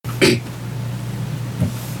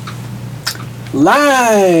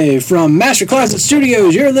Live from Master Closet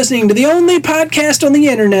Studios, you're listening to the only podcast on the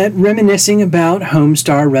internet reminiscing about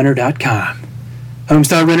HomestarRunner.com.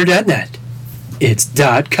 HomestarRunner.net. It's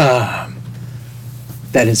 .com.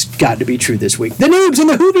 That has got to be true this week. The Noobs and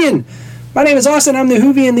the Whovian. My name is Austin. I'm the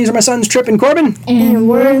Whovian. These are my sons, Trip and Corbin. And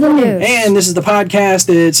we're the Noobs. And this is the podcast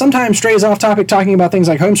that sometimes strays off topic talking about things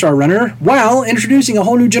like Homestar Runner while introducing a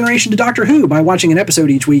whole new generation to Doctor Who by watching an episode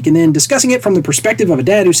each week and then discussing it from the perspective of a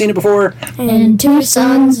dad who's seen it before. And two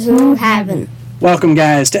sons who haven't. Welcome,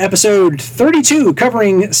 guys, to episode 32,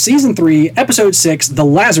 covering Season 3, Episode 6, The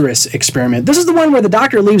Lazarus Experiment. This is the one where the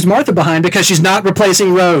Doctor leaves Martha behind because she's not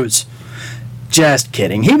replacing Rose. Just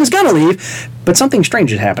kidding. He was going to leave, but something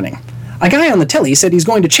strange is happening. A guy on the telly said he's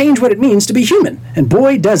going to change what it means to be human, and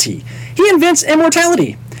boy, does he. He invents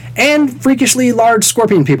immortality and freakishly large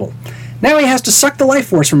scorpion people. Now he has to suck the life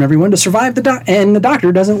force from everyone to survive, and the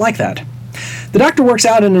Doctor doesn't like that. The Doctor works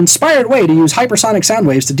out an inspired way to use hypersonic sound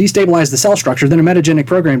waves to destabilize the cell structure, then a metagenic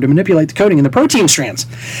program to manipulate the coding in the protein strands.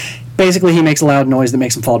 Basically, he makes a loud noise that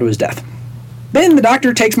makes him fall to his death. Then the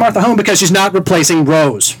Doctor takes Martha home because she's not replacing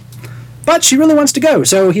Rose. But she really wants to go,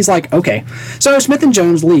 so he's like, okay. So Smith and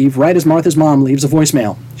Jones leave right as Martha's mom leaves a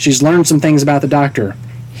voicemail. She's learned some things about the Doctor.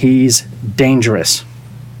 He's dangerous.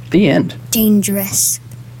 The end. Dangerous.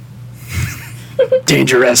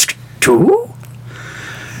 Dangerous 2?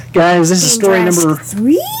 Guys, this is story number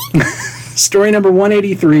 3? story number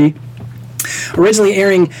 183. Originally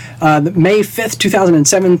airing May 5th,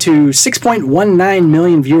 2007 to 6.19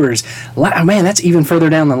 million viewers. Man, that's even further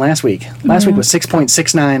down than last week. Last week was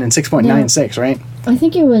 6.69 and 6.96, right? I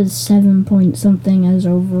think it was 7 point something as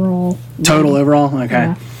overall. Total overall?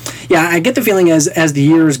 Okay. Yeah, I get the feeling as the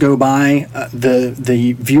years go by,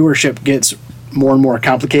 the viewership gets more and more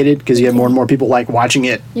complicated because you have more and more people like watching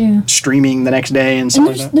it streaming the next day and stuff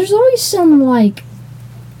like that. There's always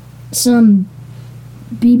some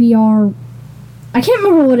BBR. I can't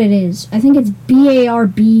remember what it is. I think it's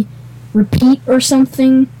BARB repeat or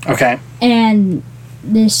something. Okay. And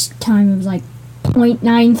this time it was like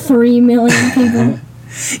 0.93 million people.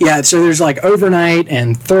 Yeah, so there's like overnight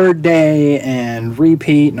and third day and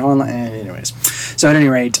repeat and online. Anyways. So at any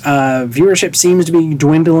rate, viewership seems to be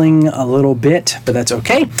dwindling a little bit, but that's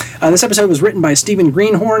okay. This episode was written by Stephen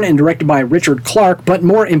Greenhorn and directed by Richard Clark, but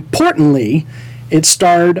more importantly, it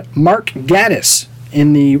starred Mark Gatiss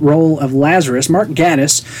in the role of Lazarus. Mark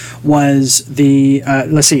Gatiss was the,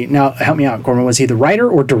 let's see, now help me out, Corbin, was he the writer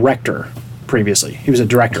or director previously? He was a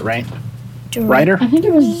director, right? Writer? I think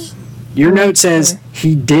it was... Your note says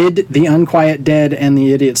he did The Unquiet Dead and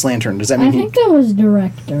The Idiot's Lantern. Does that mean I think that was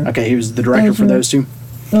director. Okay, he was the director for those two?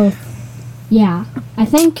 Both. Yeah, I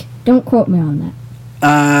think. Don't quote me on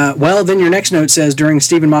that. Well, then your next note says, during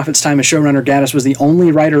Stephen Moffat's time as showrunner, Gatiss was the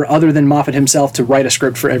only writer other than Moffat himself to write a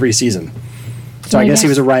script for every season. So I guess he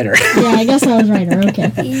was a writer. Yeah, I guess I was a writer.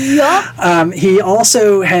 Okay. Yup. He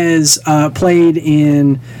also has played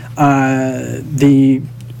in one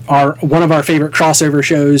of our favorite crossover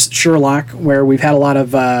shows, Sherlock, where we've had a lot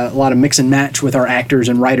of mix and match with our actors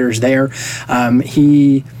and writers there.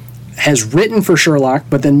 He has written for Sherlock,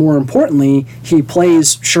 but then more importantly, he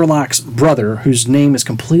plays Sherlock's brother, whose name is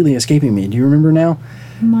completely escaping me. Do you remember now?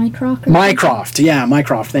 Mycroft. Yeah,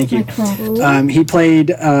 Mycroft. Thank you. Mycroft. He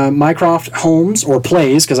played Mycroft Holmes, or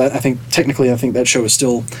plays, because I think that show is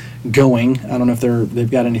still going. I don't know if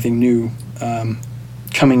they've got anything new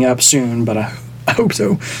coming up soon, but I hope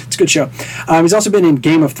so. It's a good show. He's also been in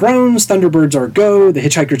Game of Thrones, Thunderbirds Are Go, The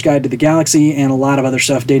Hitchhiker's Guide to the Galaxy, and a lot of other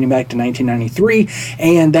stuff dating back to 1993.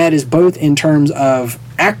 And that is both in terms of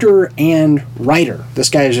actor and writer. This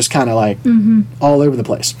guy is just kind of like all over the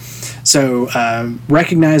place. So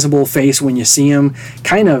recognizable face when you see him,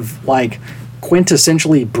 kind of like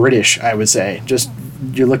quintessentially British, I would say. Just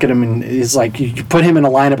you look at him and it's like you put him in a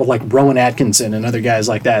lineup with like Rowan Atkinson and other guys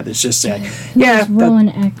like that. It's just yeah, Rowan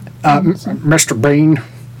Atkinson. Mr. Bean.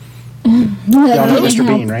 Y'all know Mr.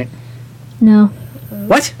 Bean, right? No.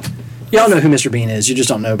 What? Y'all know who Mr. Bean is. You just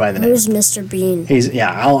don't know by the name. Who's Mr. Bean?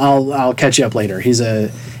 I'll catch you up later.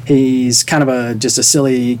 He's kind of just a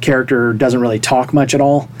silly character. Doesn't really talk much at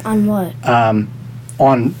all. On what? On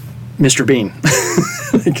Mr. Bean.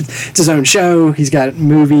 It's his own show. He's got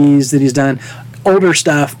movies that he's done. Older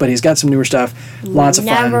stuff, but he's got some newer stuff. Lots of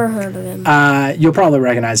fun. Never heard of him. You'll probably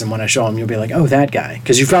recognize him when I show him. You'll be like, oh, that guy.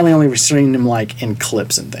 Because you've probably only seen him like in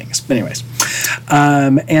clips and things. But anyways.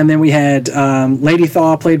 And then we had Lady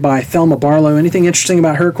Thaw, played by Thelma Barlow. Anything interesting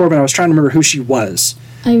about her, Corbin? I was trying to remember who she was.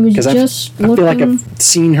 I was just looking... I feel like I've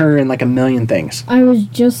seen her in like a million things. I was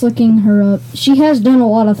just looking her up. She has done a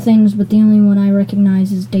lot of things, but the only one I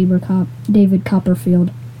recognize is David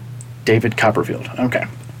Copperfield. David Copperfield. Okay.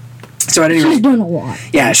 So at any She's rate, done a lot.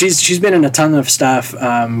 yeah, she's been in a ton of stuff.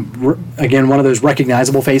 Again, one of those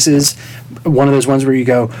recognizable faces, one of those ones where you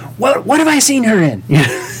go, what have I seen her in?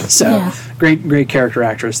 So Yeah. great character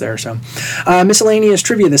actress there. So miscellaneous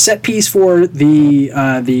trivia: the set piece for the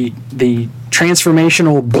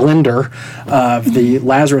transformational blender of the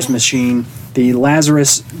Lazarus machine. The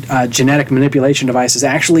Lazarus genetic manipulation device is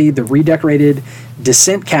actually the redecorated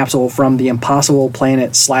descent capsule from the Impossible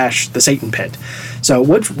Planet / the Satan Pit. So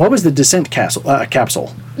what was the descent capsule?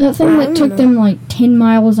 That thing that took them like 10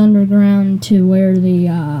 miles underground to where the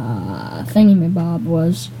thingy-mabob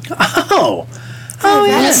was. Oh,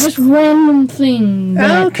 That's just random thing.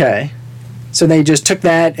 that- okay. So they just took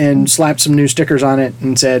that and slapped some new stickers on it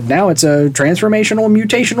and said, now it's a transformational,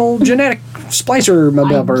 mutational, genetic splicer.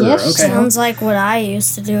 I guess so. Okay. Sounds like what I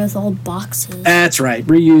used to do with old boxes. That's right.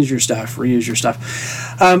 Reuse your stuff.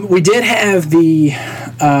 We did have the.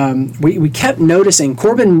 We kept noticing.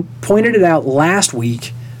 Corbin pointed it out last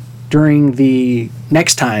week during the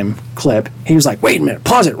next time clip. He was like, "Wait a minute,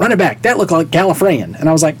 pause it, run it back. That looked like Gallifreyan." And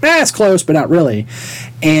I was like, "That's close, but not really."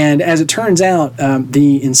 And as it turns out,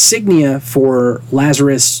 the insignia for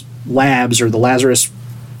Lazarus Labs or the Lazarus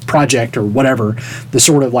Project or whatever, the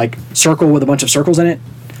sort of like circle with a bunch of circles in it,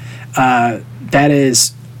 that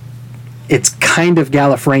is. It's kind of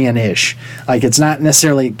Gallifreyan-ish. Like, it's not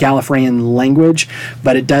necessarily Gallifreyan language,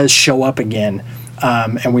 but it does show up again.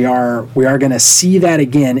 And we are going to see that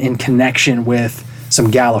again in connection with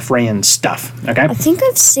some Gallifreyan stuff. Okay? I think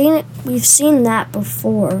I've seen it. We've seen that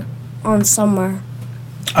before on somewhere.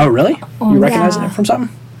 Oh, really? Oh, You recognizing yeah. it from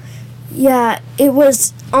something? Yeah, it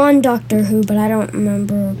was on Doctor Who, but I don't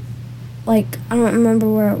remember. I don't remember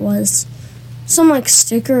where it was. Some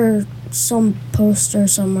sticker, some poster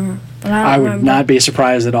somewhere. But I I don't would remember. not be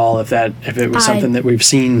surprised at all if it was something that we've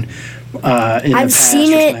seen in the I've past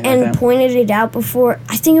seen or it something and like that. pointed it out before.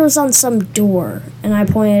 I think it was on some door, and I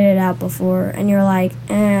pointed it out before, and you're like,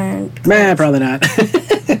 and Nah, probably not.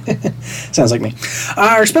 Sounds like me.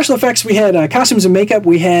 Our special effects, we had costumes and makeup.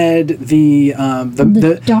 We had the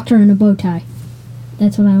The doctor in a bow tie.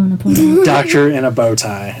 That's what I want to point out. doctor in a bow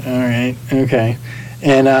tie. All right, okay.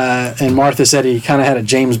 And Martha said he kind of had a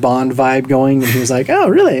James Bond vibe going, and he was like, "Oh,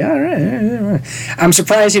 really? All right." I'm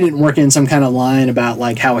surprised he didn't work in some kind of line about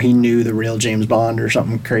like how he knew the real James Bond or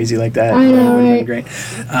something crazy like that. I know, That would've been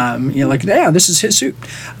right? great. Yeah, this is his suit.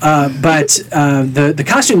 But the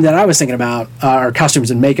costume that I was thinking about, or costumes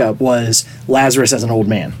and makeup, was Lazarus as an old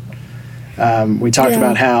man. We talked Yeah.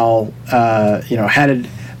 about how how did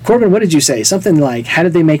Corbin? What did you say? Something like, how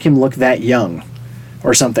did they make him look that young?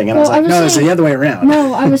 Or something, and I was Well, I like, was no, it's saying- the other way around.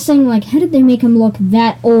 No, I was saying, how did they make him look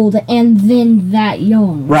that old and then that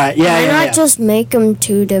young? Right, why yeah. not just make them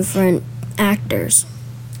two different actors?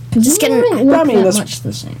 Because Just they getting- didn't look I mean, that that's- much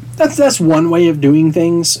the same. That's one way of doing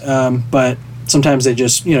things, but sometimes they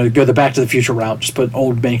just go the Back to the Future route, just put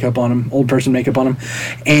old makeup on him, old person makeup on him,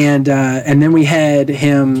 and then we had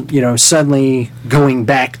him suddenly going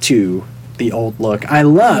back to the old look. I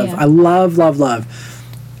love,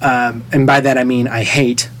 and by that I mean I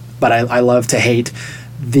hate, but I love to hate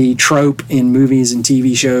the trope in movies and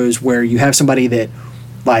TV shows where you have somebody that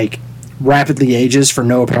rapidly ages for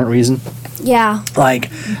no apparent reason. Yeah, Like,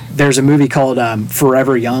 there's a movie called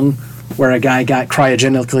Forever Young, where a guy got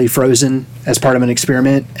cryogenically frozen as part of an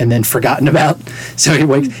experiment and then forgotten about. So he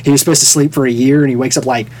was supposed to sleep for a year, and he wakes up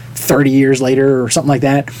 30 years later or something like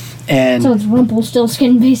that. And So it's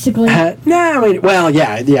Rumpelstiltskin, basically. a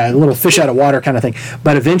little fish out of water kind of thing.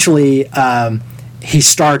 But eventually, he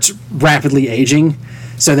starts rapidly aging,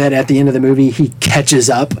 so that at the end of the movie, he catches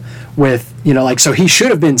up with, so he should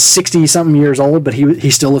have been 60-something years old, but he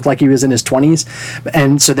still looked like he was in his 20s.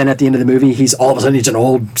 And so then at the end of the movie, he's all of a sudden, he's an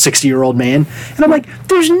old 60-year-old man. And I'm like,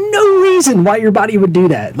 there's no reason why your body would do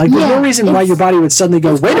that. There's no reason why your body would suddenly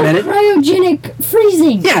go, wait a minute. Cryogenic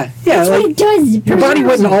freezing. Yeah. That's what it does. Your body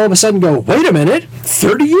wouldn't all of a sudden go, wait a minute,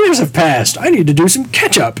 30 years have passed. I need to do some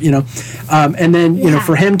catch up, And then,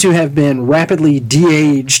 for him to have been rapidly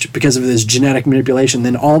de-aged because of this genetic manipulation,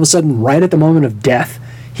 then all of a sudden, right at the moment of death,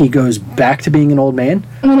 he goes back to being an old man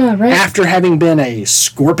I know, right? after having been a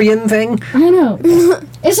scorpion thing. I know.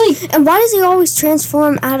 It's like, and why does he always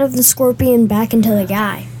transform out of the scorpion back into the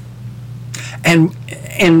guy?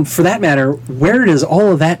 And for that matter, where does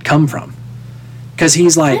all of that come from? Because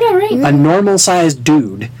he's like I know, right? a normal sized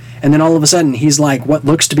dude, and then all of a sudden he's like what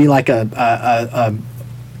looks to be like a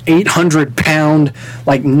 800-pound,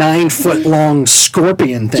 9-foot-long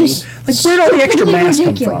scorpion thing. Just Where did all the extra stupidly mass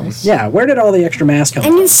ridiculous. come from? Yeah, where did all the extra mass come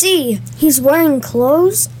And from? you see, he's wearing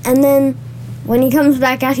clothes, and then when he comes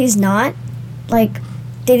back out, he's not.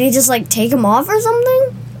 Did he just take him off or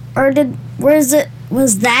something?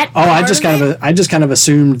 Was that? Oh, I just kind of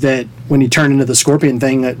assumed that when he turned into the scorpion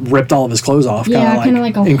thing, that ripped all of his clothes off, Yeah, kinda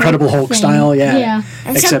like a Incredible Hulk thing. style. Yeah. Yeah.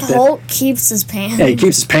 Except that- Hulk keeps his pants. Yeah, he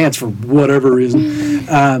keeps his pants for whatever reason.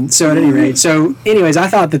 So at any rate, anyways, I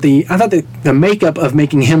thought that the makeup of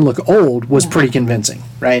making him look old was pretty convincing,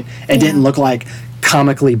 right? It didn't look like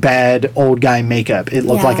comically bad old guy makeup. It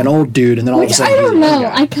looked Yeah. like an old dude, and then all of a Which sudden I he's a don't young know.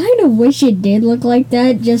 guy. I kind of wish it did look like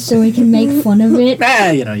that, just so we can make fun of it.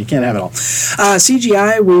 You can't have it all.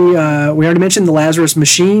 CGI, we already mentioned the Lazarus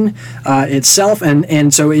machine itself,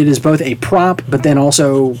 and so it is both a prop, but then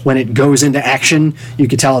also when it goes into action, you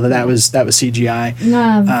could tell that was CGI.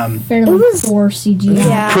 Fairly It was- poor CGI.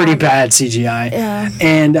 Yeah. Pretty bad CGI. Yeah.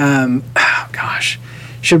 And oh gosh,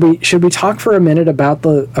 should we talk for a minute about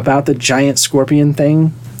the giant scorpion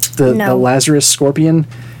thing, the No. Lazarus scorpion?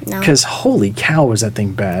 No. Because holy cow, was that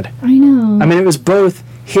thing bad? I know. I mean, it was both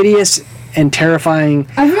hideous and terrifying.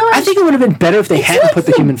 I realized think it would have been better if they it's hadn't like put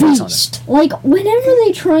the the human face on it. Beast. Like, whenever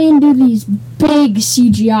they try and do these big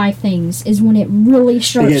CGI things is when it really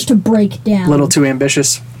starts get to break down. A little too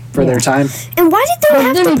ambitious for their time. And why did they But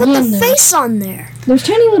have then to put again, the though- face on there? Those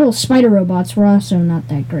tiny little spider robots were also not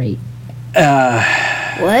that great.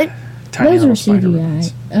 What? Tiny Those little are spider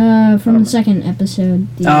CGI. robots. From the second episode.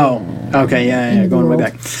 Oh, okay, yeah, End of the going way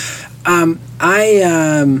World. back.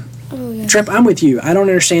 Oh, yeah. Trip, I'm with you. I don't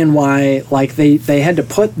understand why, like, they had to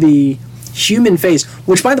put the human face,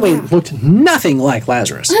 which, by the way, looked nothing like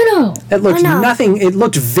Lazarus. I know. It looked I know. nothing. It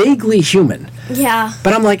looked vaguely human. Yeah.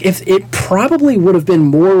 But I'm like, if it probably would have been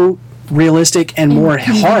more realistic and more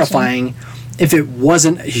convincing. horrifying if it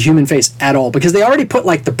wasn't a human face at all, because they already put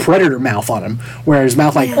like the predator mouth on him, where his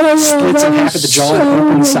mouth like splits in half at the jaw and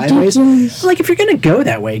opens sideways. ridiculous. Like, if you're gonna go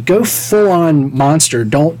that way, go full on monster.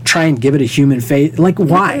 Don't try and give it a human face. Like,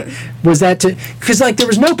 why was that to? Because like there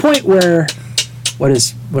was no point where. What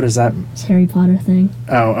is that? It's Harry Potter thing.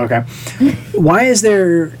 Oh, okay. Why is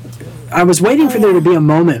there? I was waiting for there to be a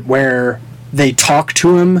moment where they talk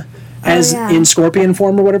to him as yeah. in scorpion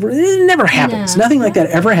form or whatever. It never happens. No. Nothing like that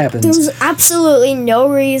ever happens. There was absolutely no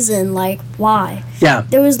reason, like, why. Yeah,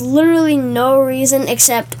 There was literally no reason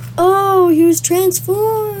except, oh, he was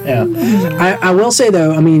transformed. yeah. I will say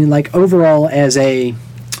though, I mean, like overall as a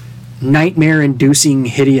nightmare-inducing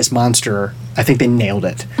hideous monster, I think they nailed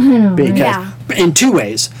it. I know. Right? Because Yeah. in two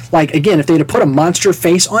ways. Like, again, if they'd have put a monster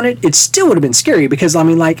face on it, it still would have been scary because, I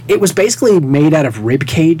mean, like, it was basically made out of rib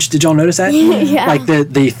cage. Did y'all notice that? Yeah. Like,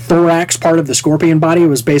 the thorax part of the scorpion body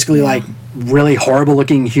was basically, like, really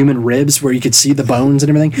horrible-looking human ribs where you could see the bones and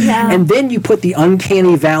everything. Yeah. And then you put the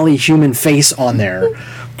Uncanny Valley human face on there.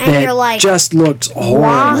 And that you're like, just looked horrible.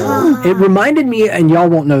 wow. It reminded me, and y'all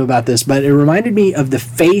won't know about this, but it reminded me of the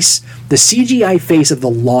CGI face of the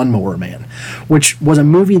Lawnmower Man, which was a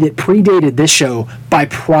movie that predated this show by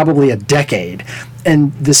probably a decade.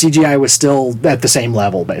 And the CGI was still at the same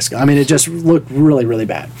level, basically. I mean, it just looked really, really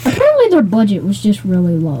bad. Apparently their budget was just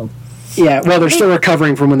really low. Yeah, well, they're still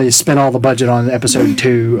recovering from when they spent all the budget on episode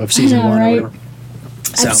 2 of season know, 1 right? or whatever.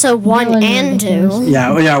 So. Episode 1 That was and 2. ridiculous.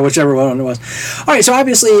 Yeah, whichever one it was. All right, so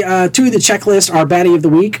obviously, to the checklist, our baddie of the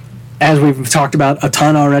week, as we've talked about a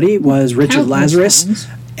ton already, was Richard Countless Lazarus. times.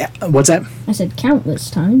 What's that? I said countless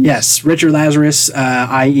times. Yes, Richard Lazarus,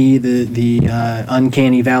 i.e. the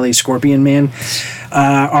Uncanny Valley Scorpion Man.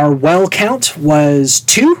 Our well count was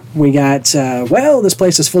 2. We got, this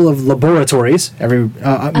place is full of laboratories. My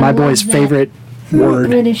love boy's that. favorite word.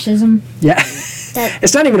 Britishism. Yeah. That-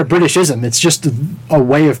 It's not even a Britishism. It's just a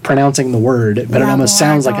way of pronouncing the word, but it almost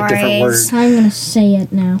sounds like a different word. Laboratories. I'm gonna say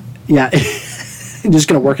it now. Yeah. Just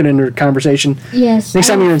going to work it into a conversation. Yes. Next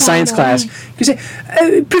time you're in I'll science find class, a way. you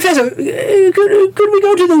say, Professor, could we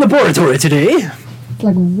go to the laboratory today?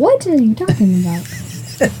 Like, what are you talking about?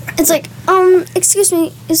 It's like, excuse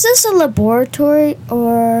me, is this a laboratory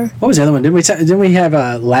or... What was the other one? Didn't we have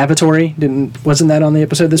a lavatory? Wasn't that on the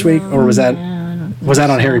episode this week? Or was that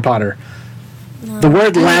on Harry Potter? The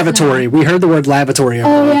word lavatory. We heard the word lavatory over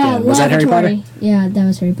Oh the yeah, weekend. Was that Harry Potter? lavatory. Yeah, that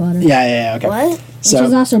was Harry Potter. Yeah, okay. What? Which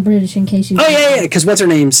is also British, in case you. Oh yeah, because what's her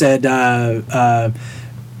name said, so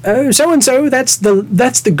and so. That's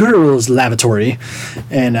the girls' lavatory,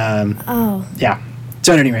 and Oh. yeah.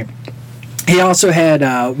 So at any rate, he also had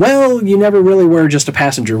you never really were just a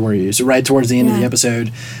passenger, were you? So right towards the end of the Yeah.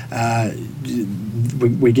 episode,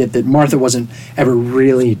 we get that Martha wasn't ever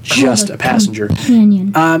really just a passenger.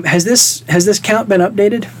 Companion. Has this count been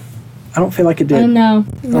updated? I don't feel like it did. No.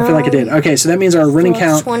 I don't feel like it did. Okay, so that means our running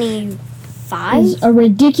count 25? Is a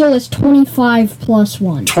ridiculous 25 plus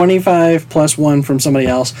 1. 25 plus 1 from somebody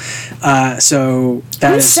else. So that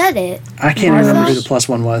Who is. said it? I can't remember who Rose? the plus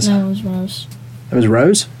 1 was. No, it was Rose. It was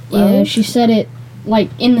Rose? Yeah, Rose? she said it like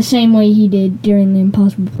in the same way he did during the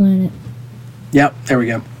Impossible Planet. Yep, there we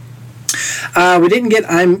go. We didn't get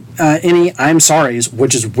any I'm sorries,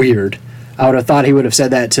 which is weird. I would have thought he would have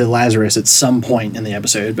said that to Lazarus at some point in the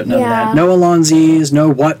episode, but none of that. No Alonzis, no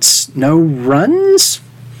whats, no runs?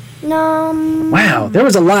 No. Wow, there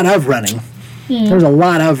was a lot of running. Yeah. There was a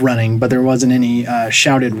lot of running, but there wasn't any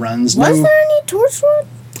shouted runs. Was there any Torchwood?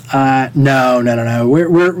 No.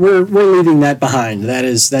 We're leaving that behind. That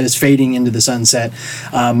is fading into the sunset.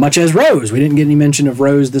 Much as Rose, we didn't get any mention of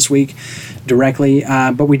Rose this week directly,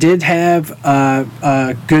 but we did have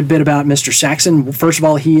a good bit about Mr. Saxon. First of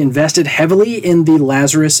all, he invested heavily in the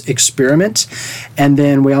Lazarus experiment, and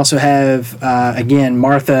then we also have again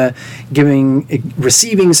Martha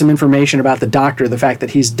receiving some information about the doctor, the fact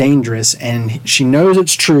that he's dangerous, and she knows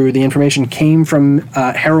it's true. The information came from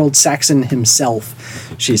Harold Saxon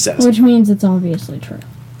himself, she says. Which means it's obviously true.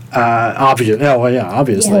 Obviously.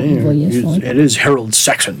 It is Harold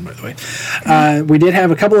Saxon, by the way. We did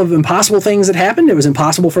have a couple of impossible things that happened. It was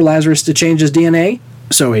impossible for Lazarus to change his DNA,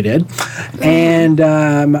 so he did. And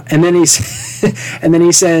then he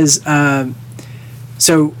says,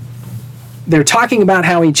 so they're talking about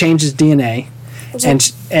how he changed his DNA, and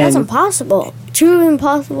that's impossible. Two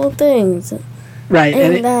impossible things. Right,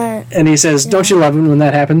 and he says, "Don't you love it when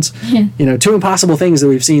that happens?" Yeah. You know, two impossible things that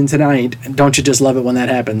we've seen tonight. Don't you just love it when that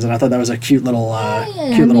happens? And I thought that was a cute little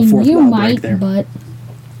fourth wall break there. But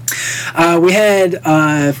we had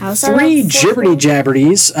three jibberty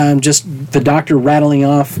jabberties, just the doctor rattling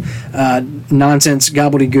off nonsense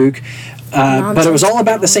gobbledygook. But it was all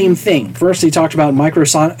about the same thing. First, he talked about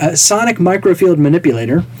sonic microfield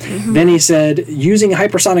manipulator. Mm-hmm. Then he said using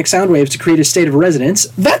hypersonic sound waves to create a state of resonance.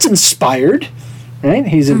 That's inspired. Right?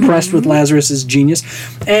 He's impressed with Lazarus's genius.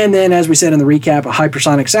 And then, as we said in the recap,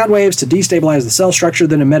 hypersonic sound waves to destabilize the cell structure,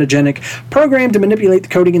 then a metagenic program to manipulate the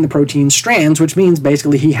coding in the protein strands, which means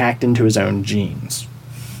basically he hacked into his own genes.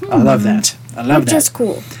 I love that. Which is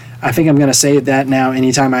cool. I think I'm going to say that now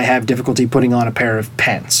anytime I have difficulty putting on a pair of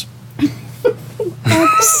pants.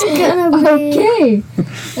 That's gonna be... okay.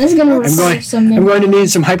 That's gonna require some... I'm going to need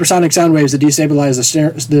some hypersonic sound waves to destabilize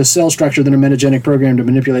the cell structure, then a metagenic program to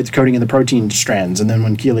manipulate the coding in the protein strands. And then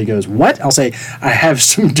when Keely goes, "What?" I'll say, "I have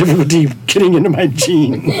some difficulty getting into my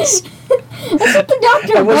genes." That's what the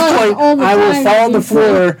doctor At which point, all the I will time. fall on the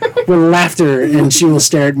floor with laughter, and she will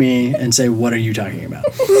stare at me and say, "What are you talking about?"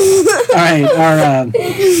 All right, our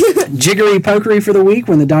jiggery pokery for the week,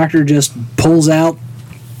 when the doctor just pulls out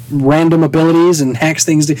random abilities and hacks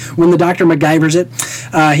things. When the doctor MacGyvers it,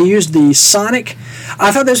 he used the Sonic.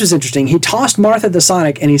 I thought this was interesting. He tossed Martha the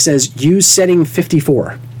Sonic, and he says, "Use setting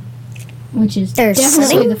 54." Which is There's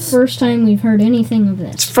definitely the settings? first time we've heard anything of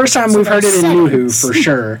this. First time we've heard it in New Who, for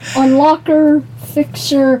sure. Unlocker,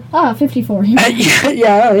 fixer, 54.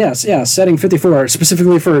 Setting 54,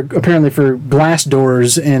 specifically apparently for glass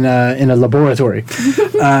doors in a laboratory.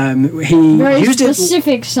 He Very used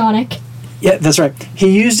specific Sonic. Yeah, that's right.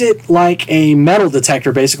 He used it like a metal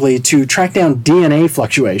detector, basically, to track down DNA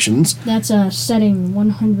fluctuations. That's setting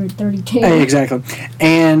 132. Exactly.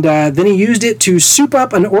 And then he used it to soup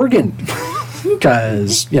up an organ.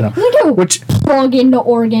 Because, Look how plug into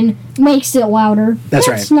organ makes it louder. That's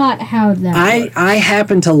right. That's not how that works. I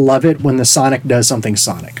happen to love it when the Sonic does something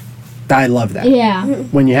Sonic. I love that. Yeah.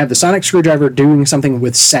 When you have the sonic screwdriver doing something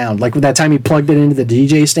with sound, like with that time he plugged it into the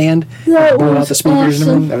DJ stand, That blew out was the speakers and awesome.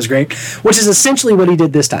 everything. That was great. Which is essentially what he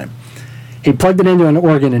did this time. He plugged it into an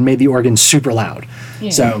organ and made the organ super loud. Yeah.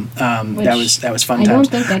 So that was fun I times.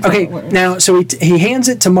 don't think that's okay, how it works. now so he hands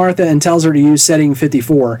it to Martha and tells her to use setting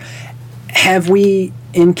 54. Have we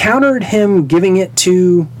encountered him giving it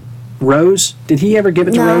to Rose? Did he ever give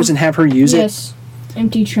it to No. Rose and have her use Yes.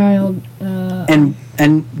 Empty child it?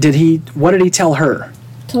 And what did he tell her?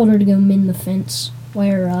 told her to go mend the fence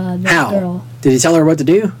where the How? girl... Did he tell her what to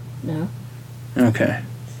do? No. Okay.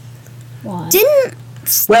 Why? Didn't...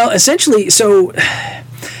 Well, essentially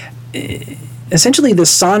the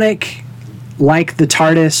Sonic, like the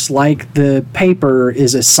TARDIS, like the paper,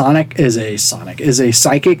 is a psychic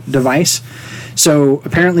device. So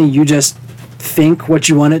apparently you just think what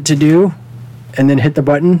you want it to do and then hit the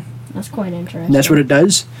button. That's quite interesting. And that's what it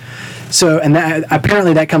does. So, and that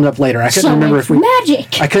apparently that comes up later. I couldn't So remember it's if we...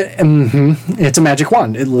 magic! I could. It's a magic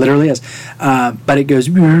wand. It literally is. But it goes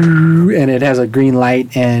and it has a green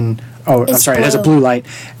light and it has a blue light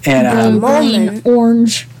and Blue, green, Moment.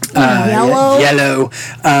 orange. Yellow. yellow,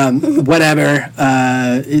 whatever.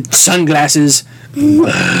 Sunglasses,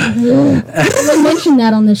 haven't mentioned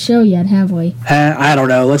that on the show yet, have we? I don't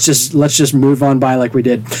know. Let's just move on by like we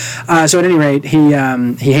did. So at any rate, he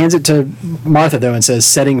hands it to Martha though and says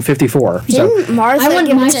setting 54. Didn't Martha I want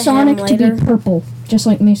give my it to Sonic him to later? be purple, just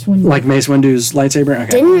like Mace Windu. Like Mace Windu's lightsaber.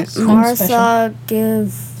 Okay. Didn't Something Martha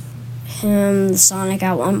give him the Sonic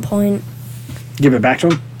at one point? Give it back to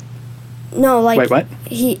him. No, like Wait, what?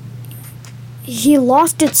 He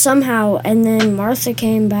lost it somehow, and then Martha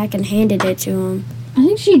came back and handed it to him. I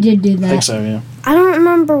think she did do that. I think so. Yeah. I don't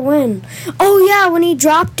remember when. Oh yeah, when he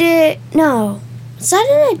dropped it. No, is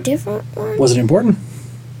that in a different one? Was it important?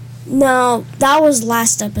 No, that was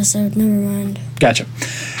last episode. Never mind. Gotcha.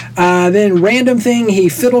 Then random thing, he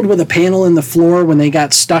fiddled with a panel in the floor when they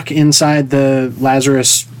got stuck inside the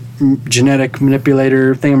Lazarus genetic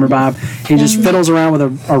manipulator thingamabob. He just fiddles around with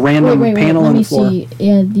a random panel Let on me the floor. see.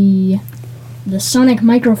 Yeah, the Sonic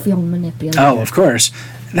microfield manipulator. Oh, of course.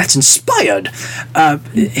 That's inspired.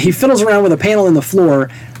 He fiddles around with a panel in the floor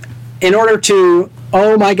in order to,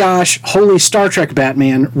 oh my gosh, holy Star Trek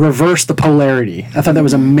Batman, reverse the polarity. I thought that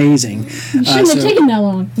was amazing. It shouldn't have taken that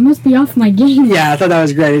long. It must be off my game. Yeah, I thought that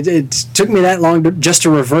was great. It took me that long just to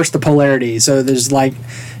reverse the polarity. So there's like,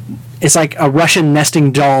 it's like a Russian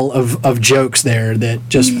nesting doll of jokes there that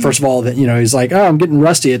just, first of all, that, you know, he's like, oh, I'm getting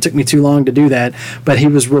rusty. It took me too long to do that. But he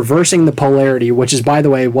was reversing the polarity, which is, by the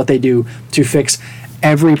way, what they do to fix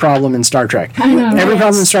every problem in Star Trek. I know. Every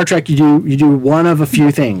problem in Star Trek, you do one of a few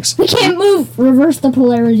things. We can't move. Reverse the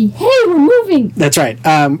polarity. Hey, we're moving. That's right.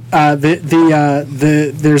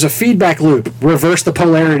 There's a feedback loop. Reverse the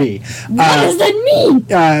polarity. What does that mean?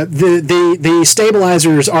 The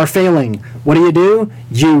stabilizers are failing. What do?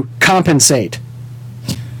 You compensate.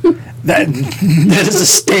 That is a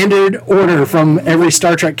standard order from every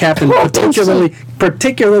Star Trek captain,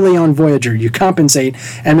 particularly on Voyager. You compensate,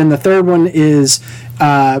 and then the third one is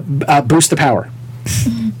boost the power.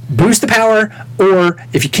 Boost the power, or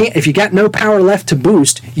if you got no power left to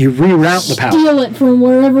boost, you reroute the power. Steal it from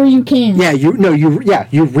wherever you can. Yeah, you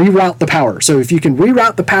reroute the power. So if you can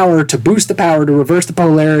reroute the power to boost the power, to reverse the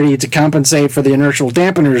polarity, to compensate for the inertial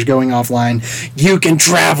dampeners going offline, you can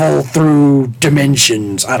travel through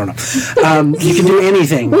dimensions. I don't know. You can do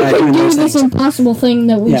anything We by could doing do those this things. impossible thing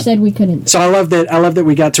that we Yeah. said we couldn't. So I love that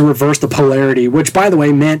we got to reverse the polarity, which, by the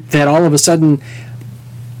way, meant that all of a sudden,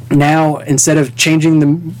 now, instead of changing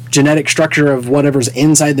the genetic structure of whatever's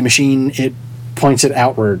inside the machine, it points it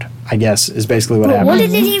outward, I guess, is basically what But happened. what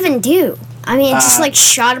did it even do? I mean, it just like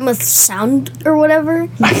shot him with sound or whatever.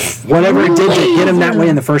 Whatever it did to get him that way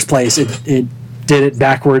in the first place, it did it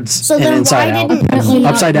backwards So and then inside why out. didn't Apparently he?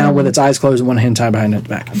 not Upside down with really. its eyes closed and one hand tied behind its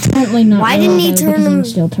back. Apparently not. Why didn't he really, turn because him-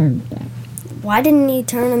 still turned back. Why didn't he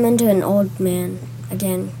turn him into an old man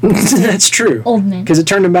again? That's true. Old man. Because it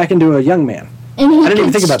turned him back into a young man. And he I didn't even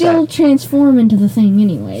could think about still that. transform into the thing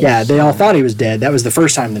anyway. Yeah, they all thought he was dead. That was the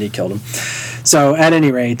first time that he killed him. So, at any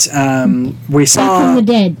rate, we Back saw... from the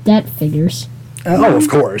dead. That figures. Oh, of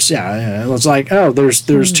course, yeah. It was like, oh, there's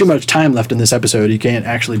too much time left in this episode. You can't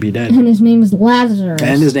actually be dead. And his name is Lazarus.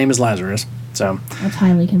 And his name is Lazarus. So, That's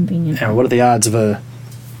highly convenient. yeah, what are the odds of a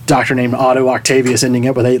doctor named Otto Octavius ending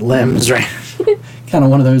up with 8 limbs, right? Kind of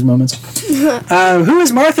one of those moments. Who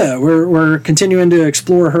is Martha? We're continuing to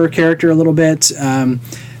explore her character a little bit.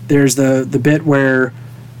 There's the bit where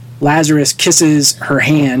Lazarus kisses her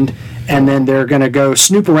hand, and then they're going to go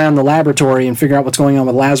snoop around the laboratory and figure out what's going on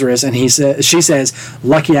with Lazarus. And she says,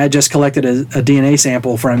 "Lucky I just collected a DNA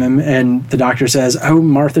sample from him." And the doctor says, "Oh,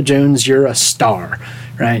 Martha Jones, you're a star."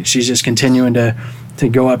 Right? She's just continuing to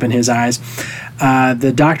go up in his eyes.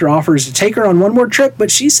 The doctor offers to take her on one more trip, but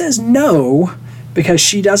she says no, because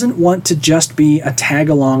she doesn't want to just be a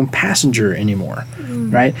tag-along passenger anymore,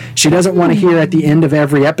 right? She doesn't want to hear at the end of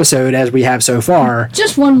every episode, as we have so far,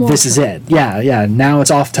 Just one more. this is it. Yeah, now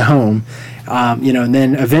it's off to home. And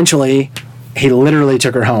then eventually, he literally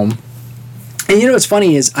took her home. And what's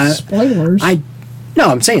funny is... Spoilers. No,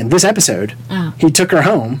 I'm saying this episode, Oh. he took her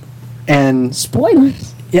home, and...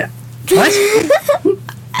 Spoilers. Yeah. What?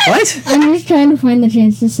 What? I'm just trying to find the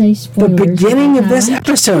chance to say The spoilers. beginning of this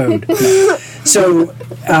episode. So...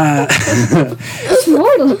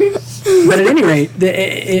 Spoilers. But at any rate,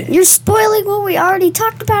 You're spoiling what we already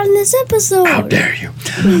talked about in this episode. how dare you?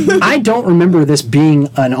 I don't remember this being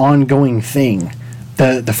an ongoing thing.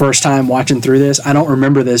 The first time watching through this, I don't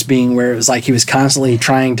remember this being where it was like he was constantly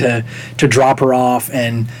trying to drop her off,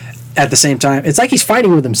 and at the same time, it's like he's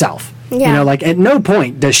fighting with himself. Yeah. Like at no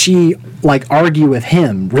point does she like argue with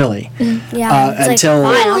him really. Yeah. It's until-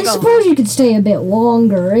 like, fine, Well, I'll I go. suppose you could stay a bit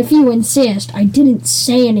longer if you insist. I didn't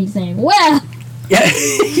say anything. Well, Yeah,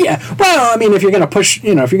 yeah. Well, I mean, if you're gonna push,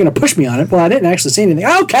 if you're gonna push me on it, well, I didn't actually say anything.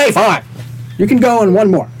 Okay, fine. You can go on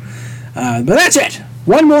one more. But that's it.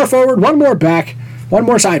 One more forward, one more back, one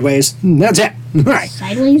more sideways. That's it. All right.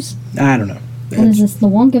 Sideways? I don't know. What is this, the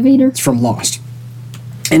Wonkavator? It's from Lost.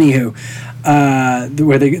 Anywho,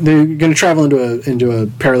 where they're going to travel into a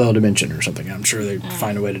parallel dimension or something. I'm sure they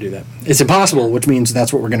find a way to do that. It's impossible, which means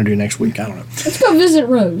that's what we're going to do next week. I don't know. Let's go visit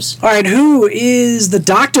Rose. All right, who is the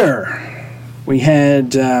doctor? We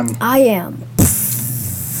had... I am.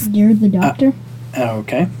 You're the doctor?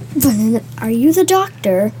 Okay. But are you the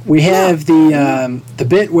doctor? We have the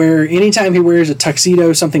bit where anytime he wears a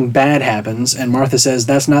tuxedo, something bad happens, and Martha says,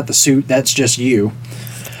 that's not the suit, that's just you.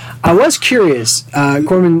 I was curious,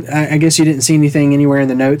 Corbin, I guess you didn't see anything anywhere in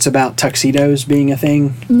the notes about tuxedos being a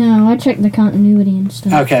thing? No, I checked the continuity and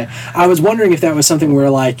stuff. Okay. I was wondering if that was something where,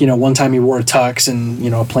 like, one time he wore a tux and,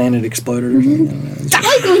 a planet exploded or something.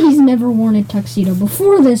 Likely he's never worn a tuxedo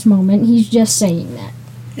before this moment. He's just saying that.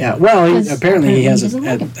 Yeah, well, apparently he has doesn't it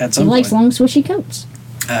like 'em. at some He point. likes long, swishy coats.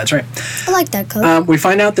 That's right. I like that coat. We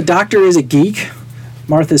find out the doctor is a geek.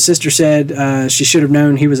 Martha's sister said she should have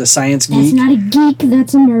known he was a science That's geek. not a geek,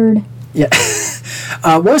 that's a nerd. Yeah.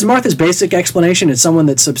 What was Martha's basic explanation? It's someone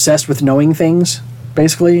that's obsessed with knowing things,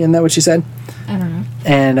 basically. Isn't that what she said? I don't know.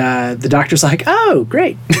 And the doctor's like, oh,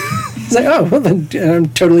 great. He's like, oh, well, then I'm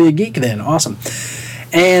totally a geek then. Awesome.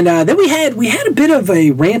 And then we had a bit of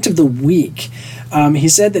a rant of the week. He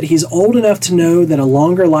said that he's old enough to know that a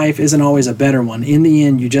longer life isn't always a better one. In the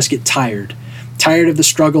end, you just get tired. Tired of the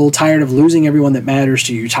struggle, tired of losing everyone that matters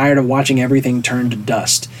to you, tired of watching everything turn to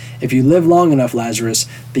dust. If you live long enough, Lazarus,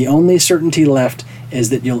 the only certainty left is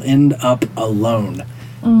that you'll end up alone.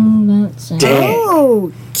 Oh, that's sad. Dang.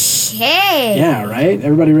 Okay. Yeah, right?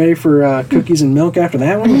 Everybody ready for cookies and milk after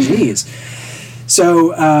that one? Jeez.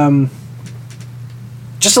 So,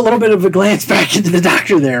 just a little bit of a glance back into the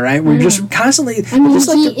doctor there, right? We're just constantly... I mean, just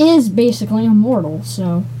like he is basically immortal,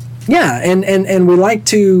 so... Yeah, and we like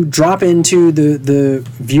to drop into the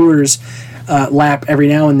viewer's lap every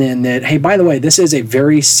now and then that, hey, by the way, this is a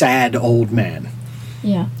very sad old man.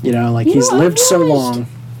 Yeah. He's lived so long.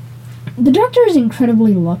 The Doctor is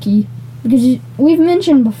incredibly lucky because we've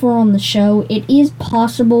mentioned before on the show it is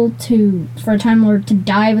possible for a Time Lord to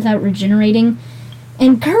die without regenerating,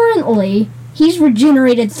 and currently he's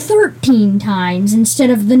regenerated 13 times instead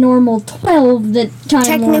of the normal 12 that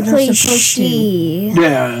Time Lords are Technically, supposed she.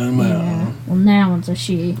 Yeah, well, to. Well, now it's a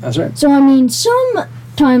she. that's right. So I mean, some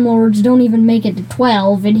Time Lords don't even make it to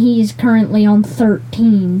 12, and he's currently on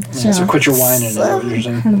 13. So quit your whining. Is that what you're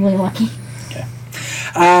saying? Incredibly lucky.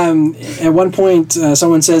 At one point,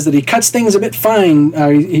 someone says that he cuts things a bit fine.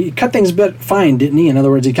 He cut things a bit fine, didn't he? In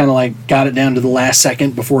other words, he kind of like got it down to the last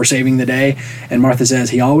second before saving the day. And Martha says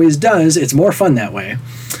he always does. It's more fun that way.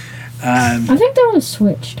 I think that was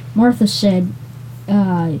switched. Martha said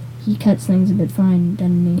he cuts things a bit fine,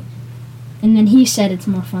 doesn't he? And then he said it's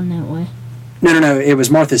more fun that way. No. It was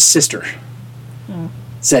Martha's sister. Oh.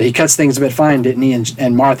 Said he cuts things a bit fine, didn't he?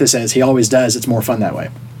 And Martha says he always does. It's more fun that way.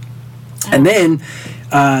 And then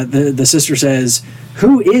the sister says,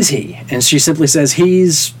 who is he? And she simply says,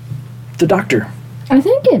 he's the doctor. I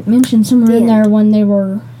think it mentioned somewhere in there when they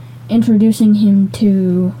were introducing him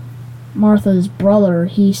to Martha's brother,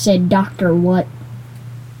 he said, Doctor what?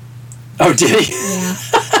 Oh, did he? Yeah.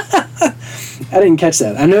 I didn't catch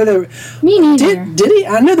that. I know there... Me neither. Did he?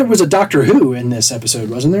 I know there was a Doctor Who in this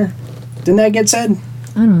episode, wasn't there? Didn't that get said?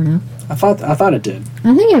 I don't know. I thought it did.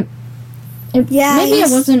 I think Yeah, maybe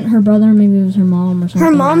it wasn't her brother, maybe it was her mom or something.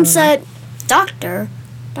 Her mom said, Doctor.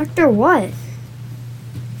 Doctor what?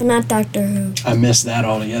 But not Doctor Who. I missed that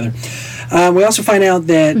altogether. We also find out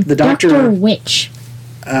that the doctor... Doctor Witch.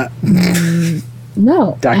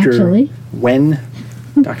 No, Doctor actually. When?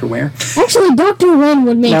 Doctor Where? Actually, Doctor Wen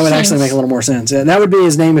would make sense. That would actually make a little more sense. That would be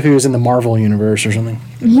his name if he was in the Marvel universe or something.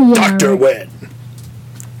 Yeah, Doctor right.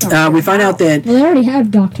 When. We find out that... Well, they already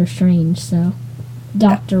have Doctor Strange, so...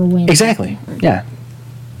 Doctor Wen. Exactly. Yeah.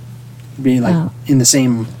 Be like in the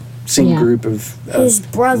same Yeah. group of His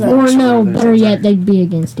brother. Or Sorry, no, that's better right. yet, they'd be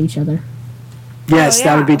against each other. Yes, Oh,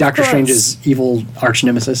 that would be yeah, of Doctor course. Strange's evil arch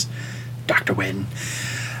nemesis, Dr. Wynn.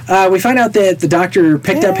 We find out that the doctor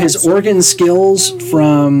picked up his organ skills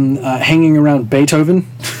from hanging around Beethoven.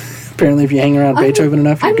 Apparently, if you hang around Beethoven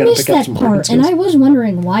enough, I you've got to missed pick up that some organ part, and skills. I was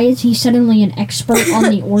wondering, why is he suddenly an expert on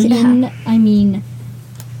the organ? I mean,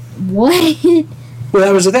 what? Well,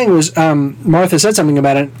 that was the thing. Was Martha said something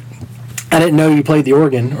about it. I didn't know you played the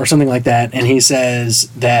organ or something like that, and he says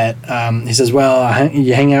that well,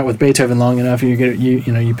 you hang out with Beethoven long enough,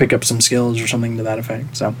 you pick up some skills or something to that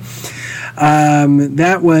effect. So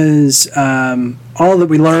that was all that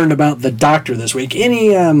we learned about the Doctor this week.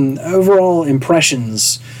 Any overall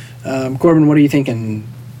impressions, Corbin? What are you thinking?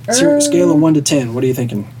 Scale of 1 to 10. What are you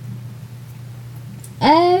thinking?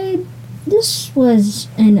 This was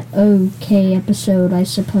an okay episode, I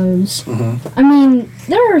suppose. Mm-hmm. I mean,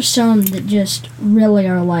 there are some that just really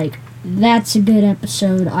are like, that's a good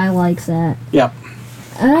episode, I like that. Yeah.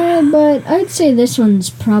 But I'd say this one's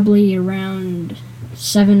probably around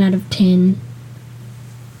 7 out of 10.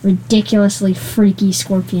 Ridiculously freaky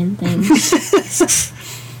scorpion things.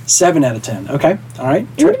 7 out of 10. Okay. All right.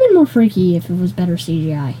 It would have been more freaky if it was better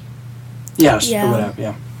CGI. Yes. Yeah. It would have,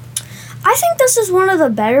 yeah. I think this is one of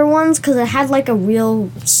the better ones because it had like a real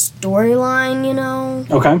storyline, you know?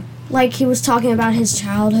 Okay. Like he was talking about his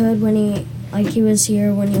childhood when he was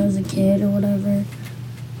here when he was a kid or whatever.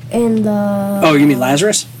 And Oh, you mean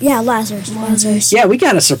Lazarus? Yeah, Lazarus. Yeah, we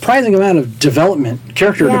got a surprising amount of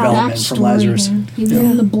character development from Backstory, Lazarus. man. He was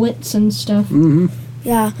in the Blitz and stuff. Mm-hmm.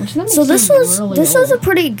 Yeah. Which that So makes this him was really this was a old.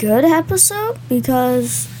 pretty good episode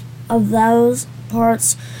because of those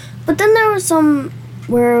parts. But then there was some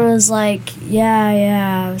where it was like,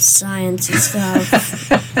 science and stuff.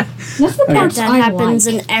 That's the parts that I happens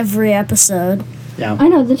like. in every episode. Yeah. I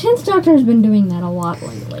know, the 10th Doctor has been doing that a lot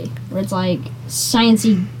lately. Where it's like,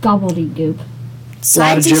 sciencey gobbledygook.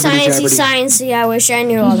 Sciencey, jibberty-jabberty. sciencey, I wish I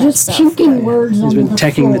knew all He's that just stuff. puking words He's on been the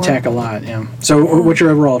teching the floor. tech a lot, yeah. So, what's your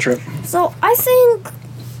overall trip? So I think,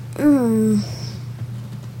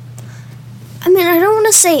 I mean, I don't want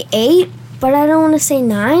to say 8, but I don't want to say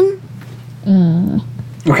 9.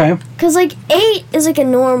 Okay. Because, like, 8 is, like, a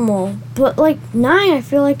normal. But, like, 9 I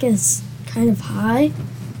feel like is kind of high.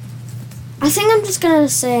 I think I'm just going to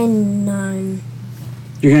say 9.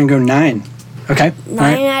 You're going to go 9. Okay. 9 All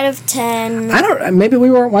right. out of 10. Maybe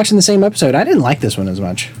we weren't watching the same episode. I didn't like this one as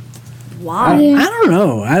much. Wow. I don't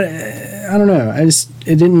know. I don't know. It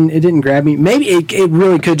didn't grab me. Maybe it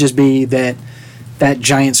really could just be that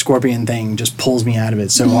giant scorpion thing just pulls me out of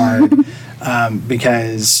it so hard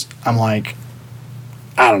because I'm like,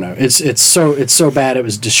 I don't know. It's so bad. It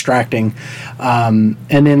was distracting. And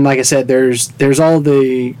then, like I said, there's all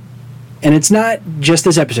the, and it's not just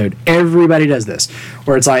this episode. Everybody does this,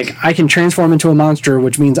 where it's like I can transform into a monster,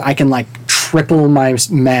 which means I can like triple my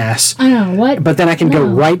mass. I know, what? But then I can go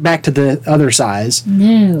No. right back to the other size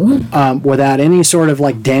No. without any sort of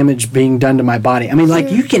like damage being done to my body. I mean,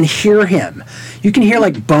 like you can hear him. You can hear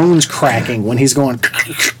like bones cracking when he's going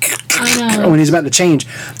I know. when he's about to change.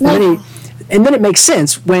 And then it makes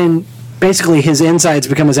sense when basically his insides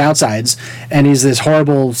become his outsides and he's this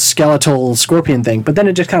horrible skeletal scorpion thing. But then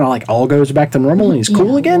it just kind of like all goes back to normal and he's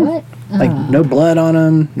cool Yeah, again. what? Like no blood on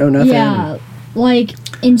him, no nothing. Yeah, like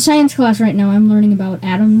in science class right now, I'm learning about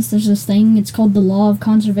atoms. There's this thing, it's called the law of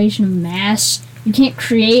conservation of mass. You can't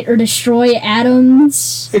create or destroy atoms.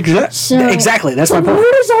 So, Exactly. That's my point.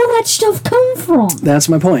 Where does all that stuff come from? That's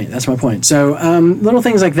my point. So little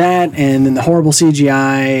things like that, and then the horrible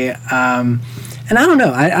CGI, and I don't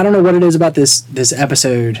know. I don't know what it is about this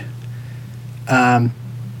episode.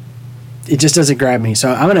 It just doesn't grab me.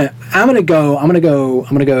 So I'm gonna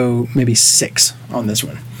go maybe 6 on this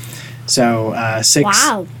one. So 6.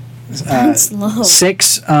 Wow. That's low.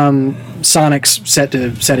 6 Sonics set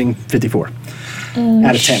to setting 54.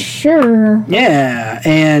 Out of 10. Sure. Yeah,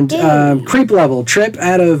 and creep level trip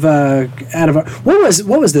out of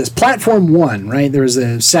what was this platform 1, right? There was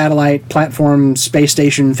a satellite platform space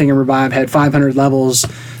station thingamabob, had 500 levels.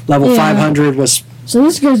 Level Yeah. 500 was So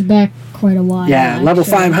this goes back quite a while. level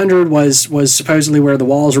actually. 500 was supposedly where the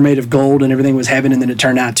walls were made of gold and everything was heaven, and then it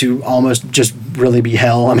turned out to almost just really be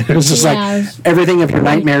hell. I mean, it was just Yeah, it like was- everything of your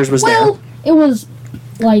nightmares was Well, it was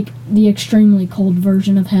like the extremely cold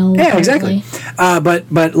version of hell. there. Yeah, apparently. exactly.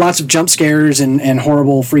 But lots of jump scares and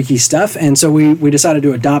horrible, freaky stuff, and so we decided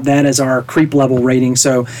to adopt that as our creep level rating.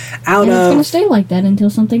 So out And it's of gonna stay like that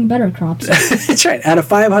until something better crops up. that's right. Out of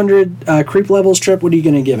 500 creep levels, Trip, what are you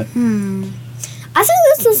going to give it? I think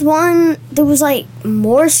this was one that was like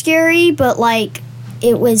more scary, but like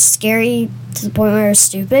it was scary to the point where it was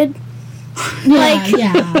stupid.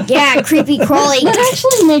 Yeah. Yeah, creepy crawly. That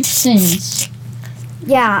actually makes sense.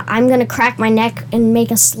 Yeah, I'm gonna crack my neck and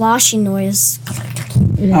make a sloshy noise.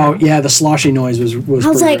 Yeah. Oh yeah, the sloshy noise was I was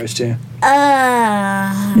pretty like- gross too.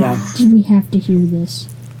 Yeah. Did we have to hear this?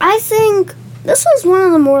 I think this was one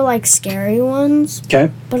of the more like scary ones,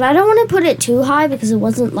 Okay. but I don't want to put it too high because it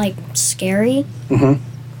wasn't like scary. You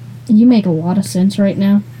make a lot of sense right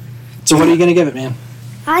now. So what are you going to give it, man?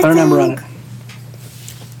 I Put a think number on it.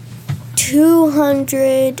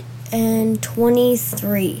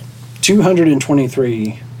 223.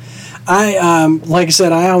 223. Like I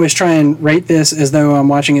said, I always try and rate this as though I'm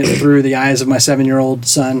watching it through the eyes of my 7-year-old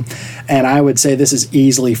son, and I would say this is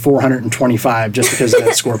easily 425 just because of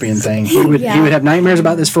that scorpion thing. He would have nightmares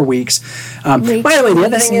about this for weeks. By the way, the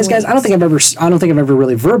other thing is, guys, I don't think I've ever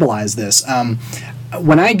really verbalized this.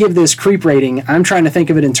 When I give this creep rating, I'm trying to think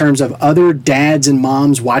of it in terms of other dads and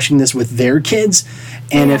moms watching this with their kids,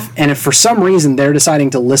 and if for some reason they're deciding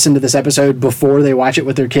to listen to this episode before they watch it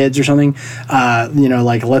with their kids or something,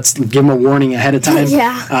 like let's give them a warning ahead of time.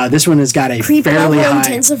 This one has got a creep fairly level high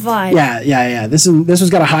intensified. Yeah. This one's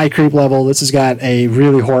got a high creep level. This has got a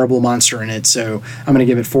really horrible monster in it. So I'm going to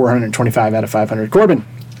give it 425 out of 500. Corbin.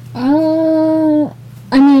 I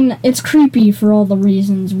mean, it's creepy for all the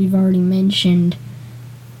reasons we've already mentioned.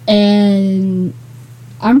 And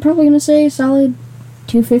I'm probably going to say solid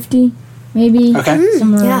 250, maybe. Okay.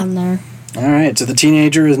 Somewhere around there. All right, so the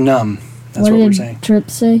teenager is numb. That's what we're saying. Trip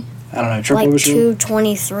say? I don't know. Trip, like what was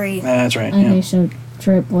 223. That's right. Okay, Yeah. so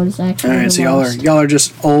Trip was actually All right, the so lowest. y'all are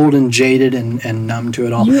just old and jaded and numb to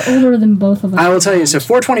it all. You're older than both of us. I will tell you. So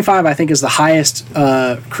 425, I think, is the highest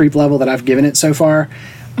creep level that I've given it so far.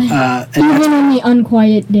 And that's Even in the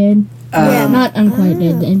Unquiet Dead. Not Unquiet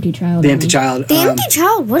Dead, the Empty Child. the Empty Child. The Empty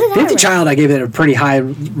Child, what did The I Empty rate? Child, I gave it a pretty high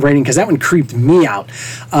rating because that one creeped me out.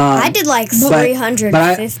 I did like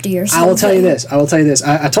 350 or something. I will tell you this.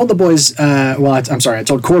 I told the boys, I'm sorry, I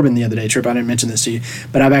told Corbin the other day, Trip, I didn't mention this to you,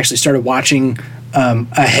 but I've actually started watching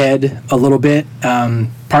ahead a little bit,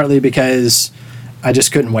 partly because I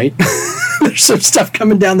just couldn't wait. There's some stuff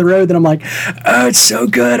coming down the road that I'm like, oh, it's so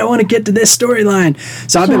good. I want to get to this storyline.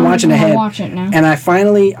 So I've been watching ahead, watch it now. and I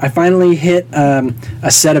finally hit a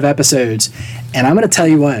set of episodes, and I'm going to tell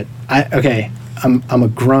you what. I'm a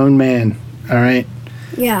grown man, all right,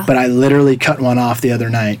 Yeah. but I literally cut one off the other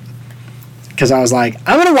night because I was like,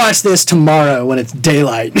 I'm going to watch this tomorrow when it's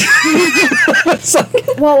daylight. It's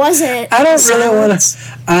like, What was it? I don't really want to.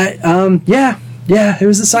 Yeah. It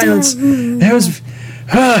was the silence. It was.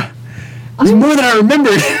 It was more than I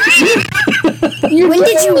remembered. When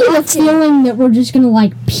did you the watch it? feeling that we're just gonna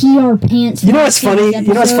like pee our pants? You know what's funny?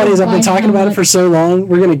 Is I've been talking about it for so long.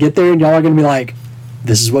 We're gonna get there, and y'all are gonna be like,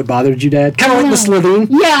 "This is what bothered you, Dad." Kind of like the Slovene.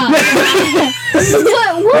 Yeah.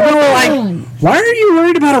 what And are we're like, why are you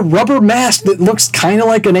worried about a rubber mask that looks kind of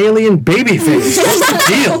like an alien baby face? What's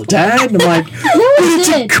the deal, Dad? And I'm like, it's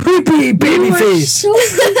a creepy baby face. So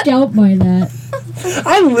freaked out by that.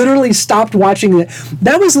 I literally stopped watching it.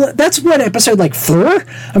 That's what, episode like 4? I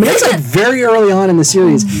mean, that's like very early on in the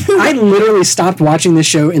series. I literally stopped watching this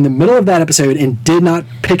show in the middle of that episode and did not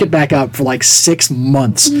pick it back up for like 6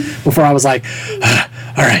 months before I was like,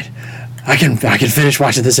 all right, I can finish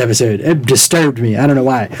watching this episode. It disturbed me. I don't know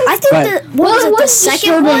why. I think the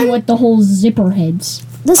second one? with the whole zipper heads.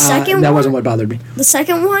 The second one? That wasn't what bothered me. The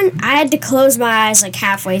second one, I had to close my eyes like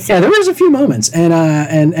halfway through. Yeah, there was a few moments, and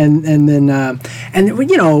then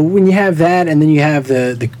you know, when you have that, and then you have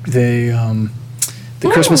the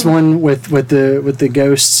Christmas one with the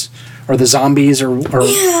ghosts or the zombies or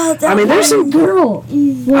Yeah, that I mean, there's some Girl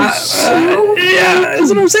was yeah, that's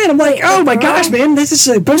what I'm saying. I'm like, oh my gosh, man, this is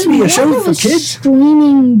supposed to be a show for kids.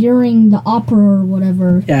 Screaming during the opera or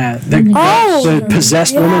whatever. Yeah, the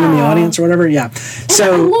possessed woman in the audience or whatever. Yeah, I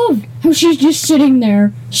so love how she's just sitting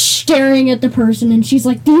there staring at the person, and she's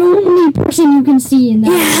like the only person you can see in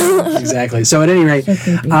that. exactly. So at any rate, So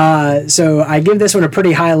creepy. so I give this one a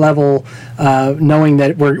pretty high level, knowing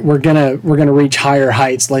that we're gonna reach higher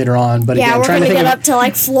heights later on. But Yeah, again, we're trying gonna to think get of up to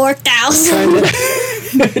like 4,000.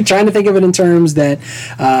 trying to think of it in terms that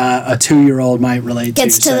a 2-year-old might relate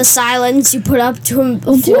Gets to. to the silence, you put up to him A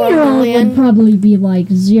 4 2-year-old would million. probably be like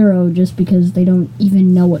 0 just because they don't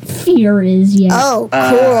even know what fear is yet. Oh, cool.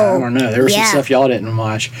 I don't know. There was some Yeah. stuff y'all didn't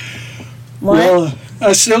watch. What? Well,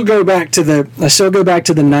 I still go back to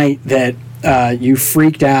the night that you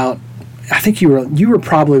freaked out. I think you were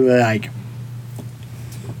probably like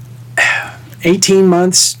 18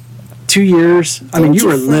 months, 2 years. I mean, Didn't you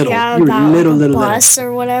were freak little. out You were about little. a bus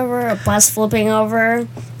or whatever, a bus flipping over.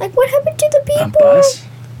 Like, what happened to the A people? bus?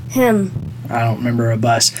 Him. I don't remember a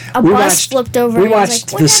bus. A bus flipped over We and I was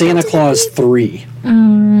watched like, what the happened Santa to the Claus people? 3. All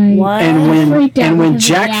right. What? And freaked out when because of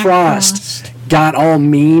Jack Jack Frost got all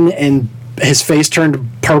mean and his face turned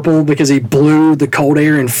purple because he blew the cold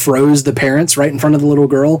air and froze the parents right in front of the little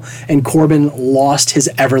girl, and Corbin lost his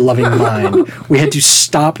ever-loving mind. We had to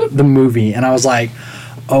stop the movie, and I was like,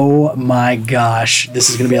 oh my gosh, this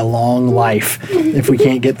is going to be a long life if we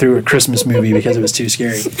can't get through a Christmas movie because it was too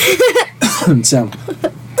scary. So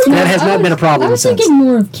that has not been a I problem was since. thinking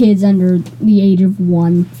more of kids under the age of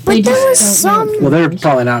 1. But They there just was don't know some- what Well, they're fear is.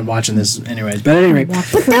 probably not watching this anyways. But at any rate,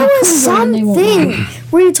 Watch But there was Freddy Krueger and they won't something mind.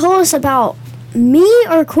 where you told us about me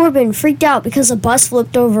or Corbin freaked out because a bus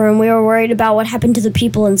flipped over and we were worried about what happened to the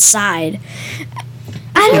people inside.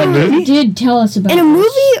 I don't know. You did tell us about In a this.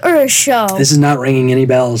 movie or a show? This is not ringing any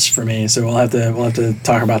bells for me, so we'll have to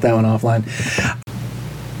talk about that one offline.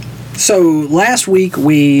 So last week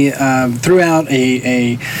we threw out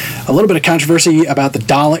a little bit of controversy about the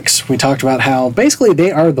Daleks. We talked about how basically they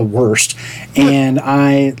are the worst, and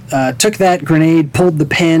I took that grenade, pulled the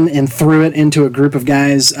pin, and threw it into a group of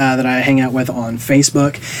guys that I hang out with on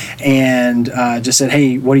Facebook, and just said,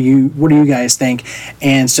 "Hey, what do you guys think?"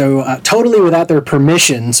 And so totally without their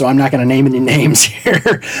permission, so I'm not going to name any names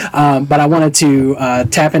here, but I wanted to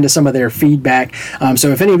tap into some of their feedback. So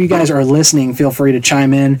if any of you guys are listening, feel free to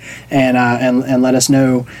chime in and let us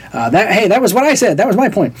know that, hey, that was what I said. That was my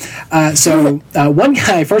point. So one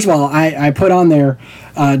guy, first of all, I put on there,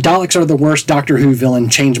 Daleks are the worst Doctor Who villain,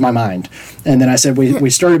 changed my mind. And then I said, we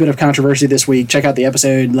started a bit of controversy this week. Check out the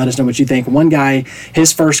episode. Let us know what you think. One guy,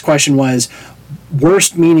 his first question was,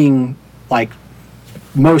 worst meaning like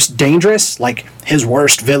most dangerous, like his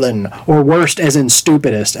worst villain, or worst as in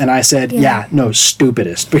stupidest. And I said, yeah no,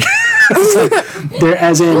 stupidest. They're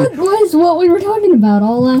as in, That was what we were talking about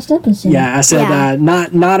all last episode. yeah, I said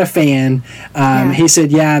not a fan. He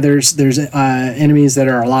said, yeah, there's enemies that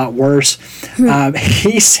are a lot worse.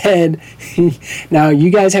 He said, now you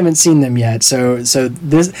guys haven't seen them yet, so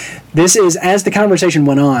this is, as the conversation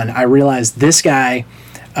went on, I realized this guy.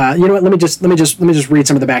 You know what? Let me just read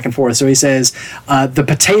some of the back and forth. So he says, the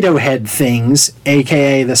potato head things,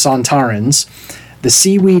 aka the Sontarans, the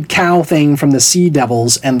seaweed cow thing from the Sea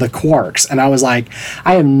Devils, and the Quarks. And I was like,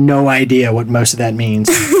 I have no idea what most of that means.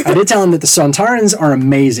 I did tell him that the Sontarans are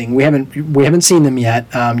amazing. We haven't seen them yet.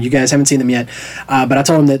 You guys haven't seen them yet. But I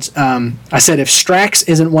told him that I said, if Strax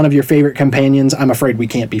isn't one of your favorite companions, I'm afraid we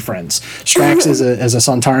can't be friends. Strax is a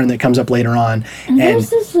Sontaran that comes up later on. And there's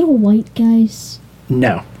this little white guys.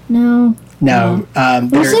 No. No. No.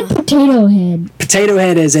 You said potato head. Potato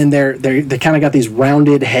head is in there. They kind of got these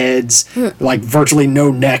rounded heads, like virtually no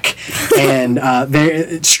neck, and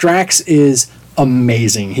Strax is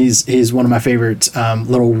amazing. He's one of my favorite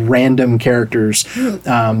little random characters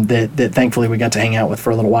that thankfully we got to hang out with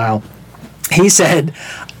for a little while. He said,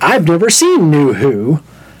 "I've never seen New Who."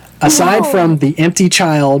 Aside from The Empty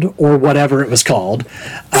Child, or whatever it was called,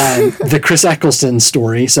 the Chris Eccleston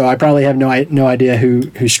story, so I probably have no idea who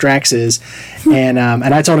Strax is, and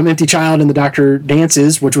I told him Empty Child and The Doctor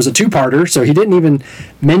Dances, which was a two-parter, so he didn't even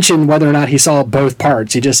mention whether or not he saw both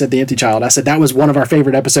parts. He just said The Empty Child. I said that was one of our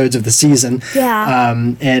favorite episodes of the season. Yeah.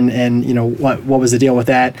 And you know what was the deal with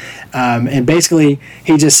that? And basically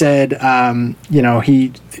he just said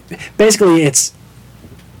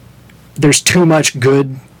there's too much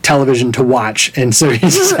good television to watch, and so he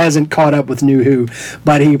just hasn't caught up with New Who,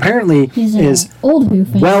 but he apparently is old Who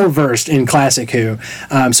fan. well versed in classic Who.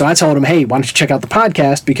 So I told him, hey, why don't you check out the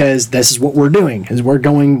podcast, because this is what we're doing, is we're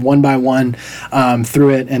going one by one through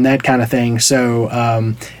it and that kind of thing. So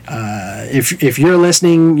if you're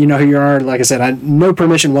listening, you know who you are. Like I said, no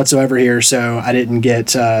permission whatsoever here, so I didn't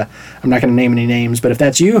get I'm not going to name any names, but if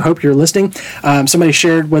that's you, hope you're listening. Somebody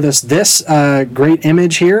shared with us this great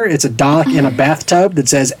image here. It's a Dalek in a bathtub that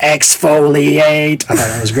says exfoliate. I thought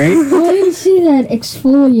that was great. Oh, I didn't see that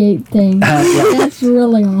exfoliate thing. That's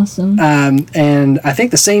really awesome. And I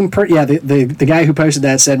think the same the guy who posted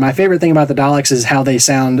that said, my favorite thing about the Daleks is how they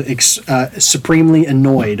sound supremely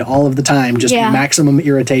annoyed all of the time, just maximum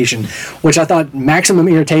irritation, which I thought maximum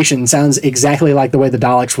irritation sounds exactly like the way the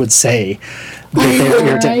Daleks would say that they were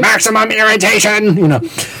irritated. Right? Maximum irritation, you know.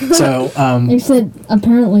 So they said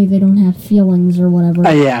apparently they don't have feelings or whatever.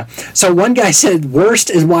 Yeah. So one guy said worst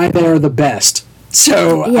is why they are the best.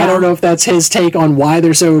 So I don't know if that's his take on why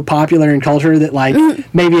they're so popular in culture, that like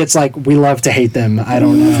maybe it's like we love to hate them. I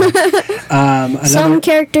don't know. Some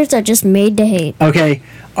characters are just made to hate. Okay.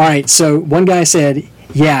 All right. So one guy said,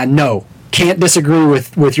 yeah, no. Can't disagree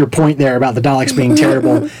with your point there about the Daleks being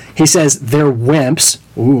terrible. He says they're wimps.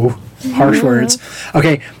 Ooh, harsh words.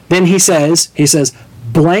 Okay, then he says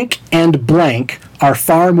blank and blank are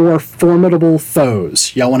far more formidable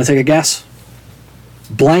foes. Y'all want to take a guess?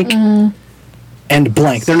 Blank and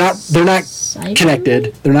blank. They're not Cybermen?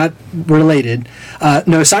 connected. They're not related.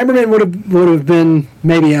 No, Cybermen would have been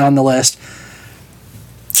maybe on the list.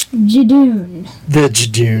 Judoon. The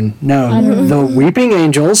Judoon. No, the Weeping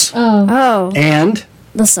Angels. Oh. And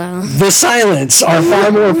The Silence. The Silence are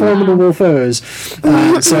far more formidable foes.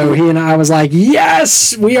 So he and I was like,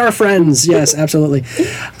 yes, we are friends. Yes, absolutely.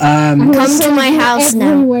 Come to my house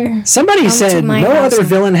everywhere. now. Somebody said my no house other now.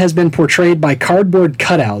 villain has been portrayed by cardboard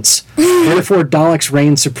cutouts. Therefore, Daleks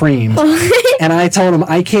reign supreme. And I told him,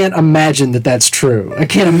 I can't imagine that that's true. I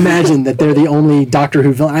can't imagine that they're the only Doctor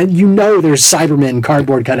Who villain. There's Cybermen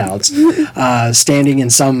cardboard cutouts standing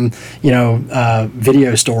in some,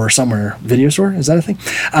 video store somewhere. Video store? Is that a thing?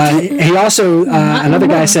 He also, another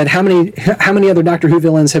guy said, how many other Doctor Who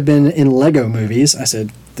villains have been in Lego movies? I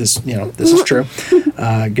said, this is true.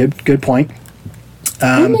 Good point.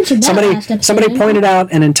 Somebody pointed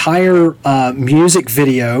out an entire music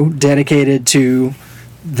video dedicated to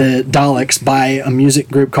the Daleks by a music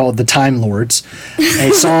group called the Time Lords.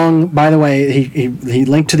 A song, by the way, he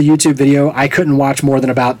linked to the YouTube video. I couldn't watch more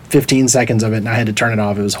than about 15 seconds of it, and I had to turn it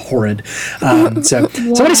off. It was horrid.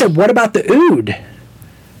 Somebody said, "What about the Ood?"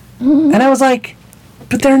 And I was like,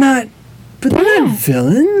 "But they're not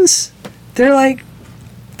villains. They're like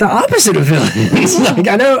the opposite of villains." Like,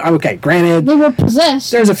 I know. Okay, granted, they were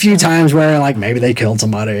possessed. There's a few times where like maybe they killed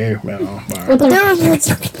somebody.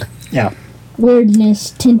 Yeah. Weirdness,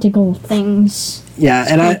 tentacle things. Yeah,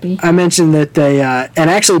 and I mentioned that they and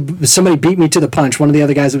actually somebody beat me to the punch. One of the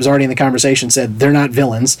other guys that was already in the conversation said they're not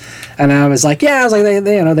villains, and I was like,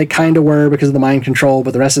 they kind of were because of the mind control,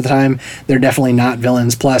 but the rest of the time they're definitely not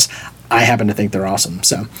villains. Plus, I happen to think they're awesome.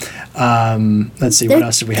 So, let's see, what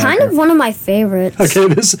else did we have? Kind of one of my favorites. Okay,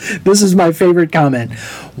 this is my favorite comment.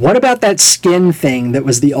 What about that skin thing that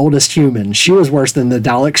was the oldest human? She was worse than the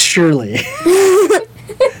Daleks, surely.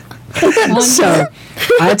 So,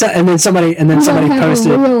 and then somebody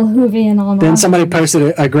posted. Then somebody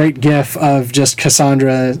posted a great GIF of just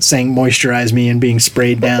Cassandra saying "moisturize me" and being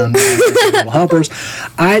sprayed down by little helpers.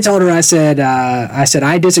 I told her, I said,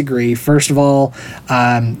 I disagree. First of all,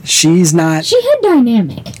 she's not. She had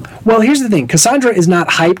dynamic. Well, here's the thing: Cassandra is not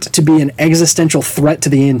hyped to be an existential threat to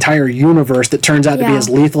the entire universe that turns out to be as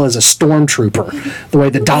lethal as a stormtrooper, the way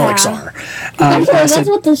the Daleks are. That's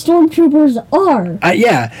what the stormtroopers are.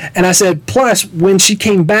 Yeah. And I said, plus, when she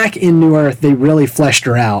came back in New Earth, they really fleshed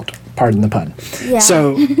her out. Pardon the pun. Yeah.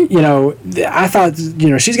 So, I thought,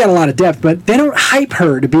 she's got a lot of depth, but they don't hype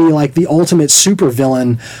her to be like the ultimate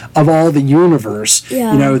supervillain of all the universe,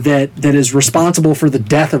 that is responsible for the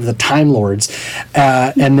death of the Time Lords.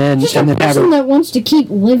 And then have her... that wants to keep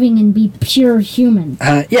living and be pure human.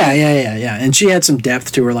 Yeah. And she had some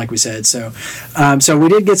depth to her, like we said. So we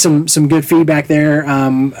did get some good feedback there.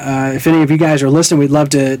 If any of you guys are listening, we'd love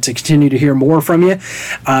to continue to hear more from you.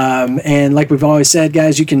 And like we've always said,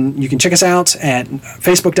 guys, you can check us out at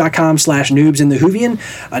facebook.com/noobsinthewhovian,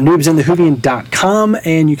 noobsinthewhovian.com,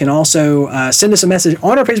 and you can also send us a message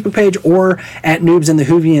on our Facebook page or at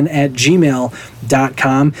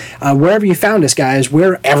noobsinthewhovian@gmail.com. Wherever you found us, guys,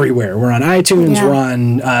 we're everywhere. We're on iTunes, we're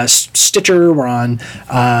on Stitcher, we're on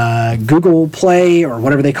Google Play, or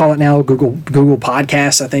whatever they call it now, Google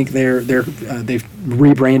Podcasts. I think they've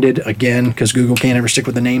rebranded again because Google can't ever stick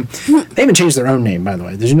with the name. They even changed their own name, by the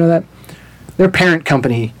way. Did you know that? Their parent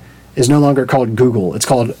company is no longer called Google. It's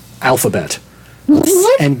called Alphabet.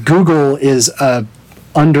 And Google is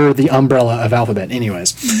under the umbrella of Alphabet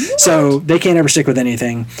anyways. So they can't ever stick with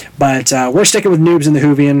anything. But we're sticking with Noobs in the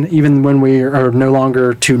Whovian, even when we are no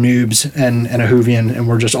longer two noobs and a Whovian, and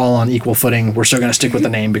we're just all on equal footing. We're still going to stick with the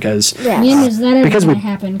name because we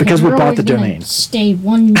bought the domain. Stay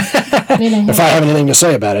one bit ahead. If I have anything to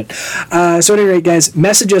say about it. So at any rate, guys,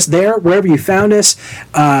 message us there wherever you found us.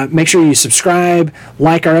 Make sure you subscribe,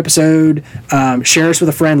 like our episode, share us with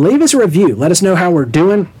a friend, leave us a review. Let us know how we're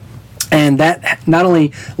doing. And that not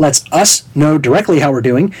only lets us know directly how we're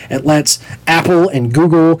doing, it lets Apple and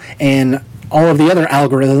Google and all of the other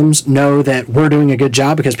algorithms know that we're doing a good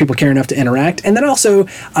job because people care enough to interact. And then also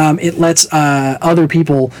it lets other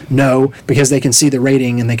people know because they can see the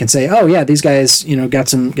rating and they can say, oh yeah, these guys got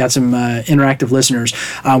some interactive listeners.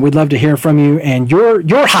 We'd love to hear from you and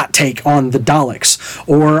your hot take on the Daleks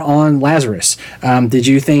or on Lazarus. Did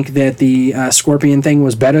you think that the scorpion thing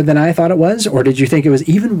was better than I thought it was, or did you think it was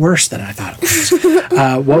even worse than I thought it was?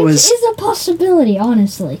 Which is a possibility,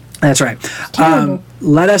 honestly. That's right.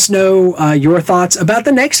 Let us know your thoughts about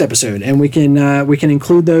the next episode, and we can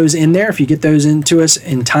include those in there if you get those into us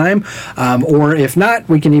in time, or if not,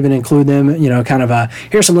 we can even include them.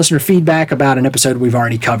 Here's some listener feedback about an episode we've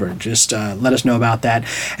already covered. Just let us know about that.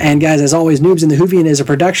 And guys, as always, Noobs in the Whovian is a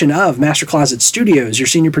production of Master Closet Studios. Your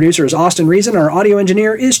senior producer is Austin Reason. Our audio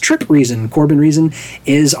engineer is Trip Reason. Corbin Reason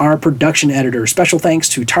is our production editor. Special thanks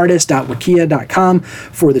to TARDIS.wikia.com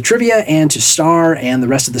for the trivia, and to Star and the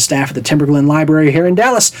rest of the staff at the Timberglen Library here in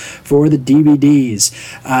Dallas for the DVDs.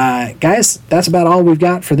 Guys, that's about all we've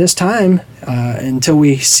got for this time. Until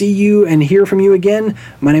we see you and hear from you again,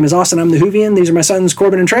 my name is Austin. I'm the Whovian. These are my sons,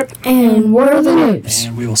 Corbin and Trip. And we're the Noobs.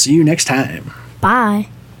 And we will see you next time. Bye.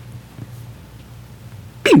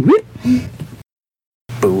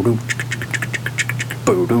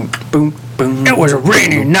 It was a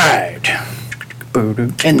rainy night,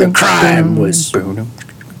 and the crime was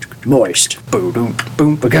moist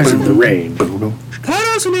because of the rain. That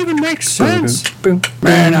doesn't even make sense.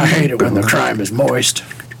 Man, I hate it when the crime is moist.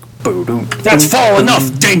 That's fall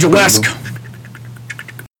enough, Danger Wesk.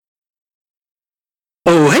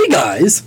 Oh, hey guys.